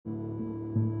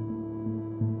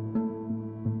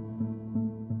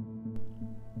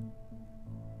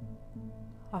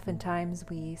Oftentimes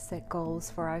we set goals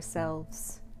for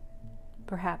ourselves,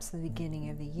 perhaps in the beginning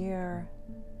of the year,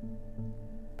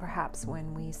 perhaps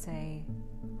when we say,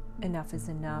 enough is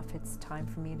enough, it's time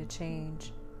for me to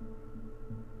change.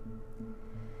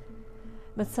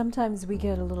 But sometimes we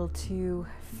get a little too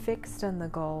fixed on the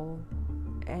goal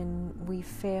and we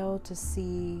fail to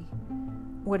see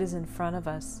what is in front of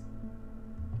us.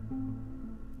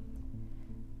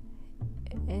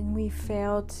 And we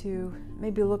fail to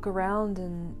maybe look around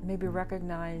and maybe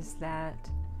recognize that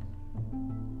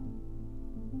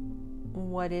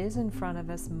what is in front of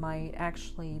us might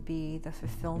actually be the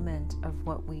fulfillment of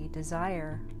what we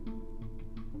desire.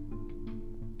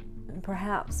 And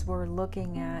perhaps we're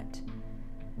looking at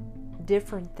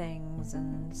different things,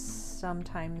 and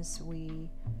sometimes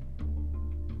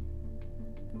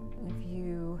if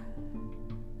you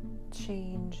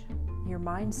change your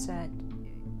mindset,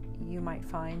 you might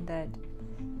find that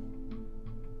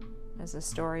as a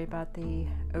story about the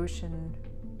ocean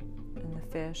and the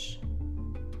fish,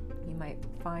 you might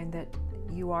find that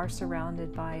you are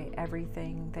surrounded by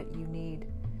everything that you need.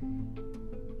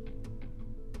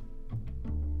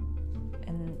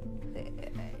 And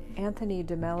Anthony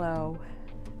DeMello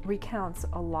recounts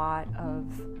a lot of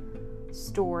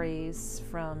stories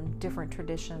from different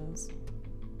traditions,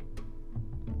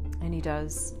 and he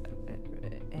does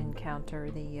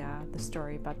encounter the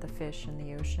story about the fish in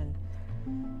the ocean.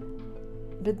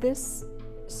 But this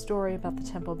story about the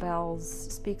temple bells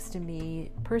speaks to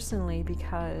me personally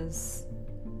because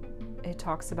it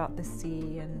talks about the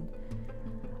sea, and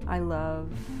I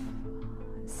love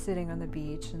sitting on the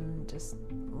beach and just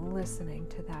listening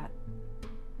to that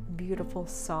beautiful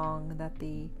song that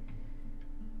the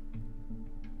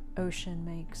ocean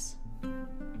makes,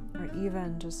 or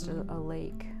even just a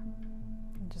lake.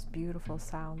 Just beautiful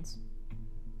sounds.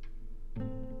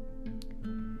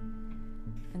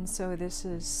 And so this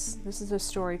is a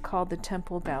story called The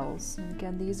Temple Bells. And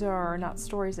again, these are not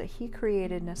stories that he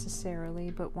created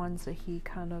necessarily, but ones that he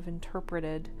kind of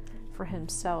interpreted for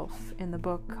himself in the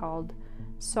book called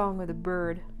Song of the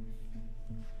Bird.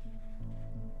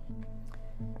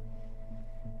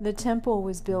 The temple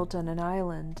was built on an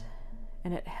island,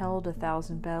 and it held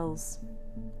 1,000 bells.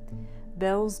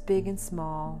 Bells big and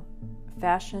small,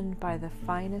 fashioned by the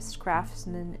finest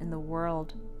craftsmen in the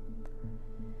world.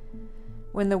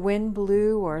 When the wind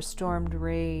blew or a storm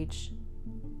raged,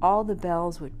 all the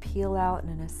bells would peal out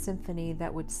in a symphony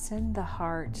that would send the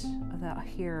heart of the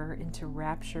hearer into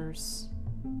raptures.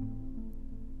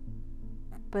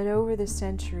 But over the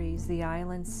centuries, the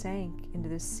island sank into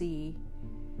the sea,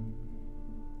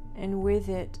 and with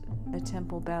it, the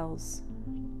temple bells.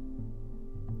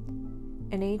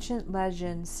 An ancient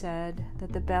legend said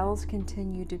that the bells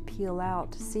continued to peal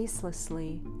out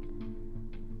ceaselessly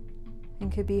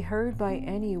and could be heard by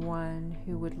anyone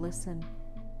who would listen.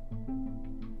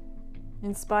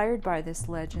 Inspired by this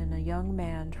legend, a young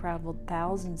man traveled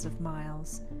thousands of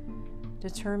miles,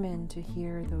 determined to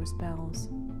hear those bells.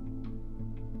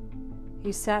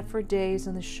 He sat for days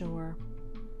on the shore,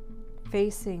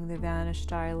 facing the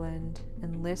vanished island,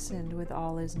 and listened with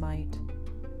all his might.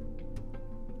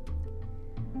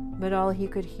 But all he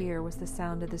could hear was the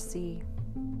sound of the sea.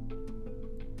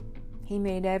 He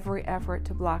made every effort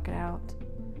to block it out,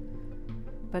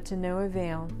 but to no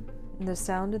avail. The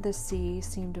sound of the sea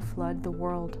seemed to flood the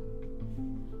world.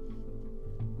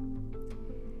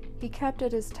 He kept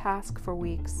at his task for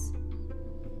weeks.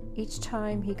 Each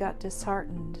time he got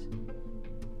disheartened,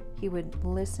 he would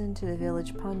listen to the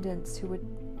village pundits who would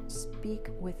speak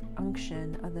with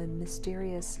unction of the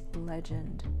mysterious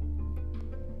legend.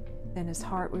 Then his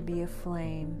heart would be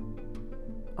aflame,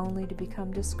 only to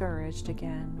become discouraged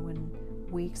again when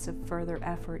weeks of further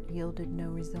effort yielded no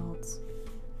results.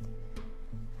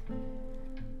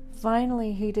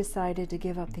 Finally, he decided to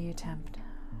give up the attempt.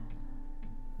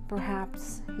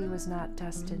 Perhaps he was not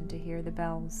destined to hear the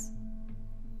bells.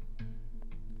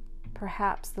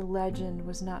 Perhaps the legend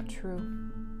was not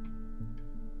true.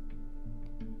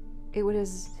 It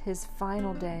was his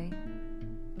final day,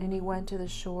 and he went to the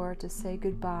shore to say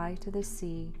goodbye to the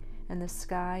sea and the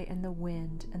sky and the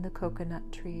wind and the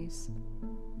coconut trees.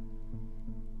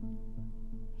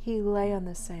 He lay on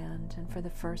the sand and for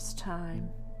the first time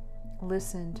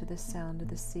listened to the sound of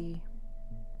the sea.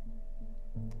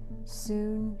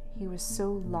 Soon he was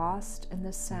so lost in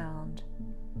the sound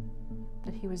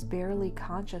that he was barely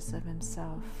conscious of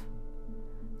himself.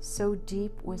 So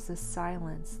deep was the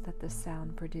silence that the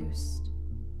sound produced.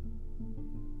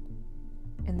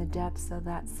 In the depths of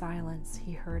that silence,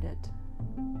 he heard it.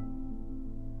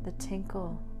 The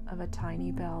tinkle of a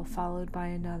tiny bell, followed by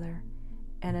another,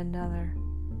 and another,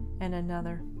 and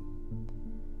another.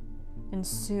 And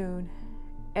soon,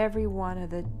 every one of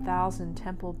the 1,000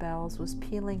 temple bells was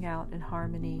pealing out in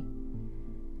harmony,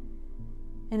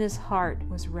 and his heart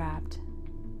was wrapped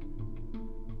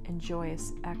in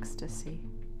joyous ecstasy.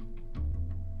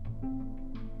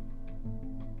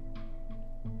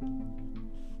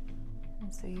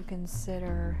 And so you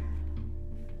consider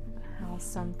how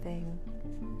something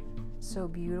so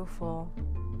beautiful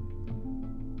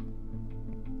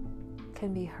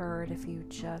can be heard if you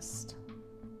just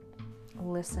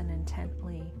listen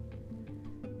intently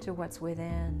to what's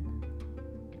within.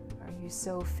 Are you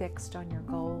so fixed on your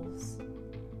goals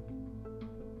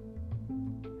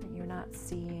that you're not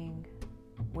seeing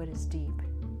what is deep,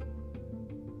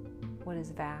 what is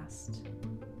vast,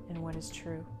 and what is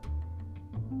true?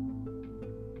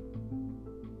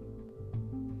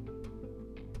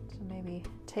 So maybe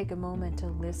take a moment to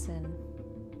listen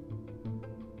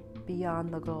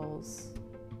beyond the goals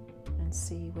and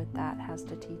see what that has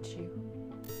to teach you.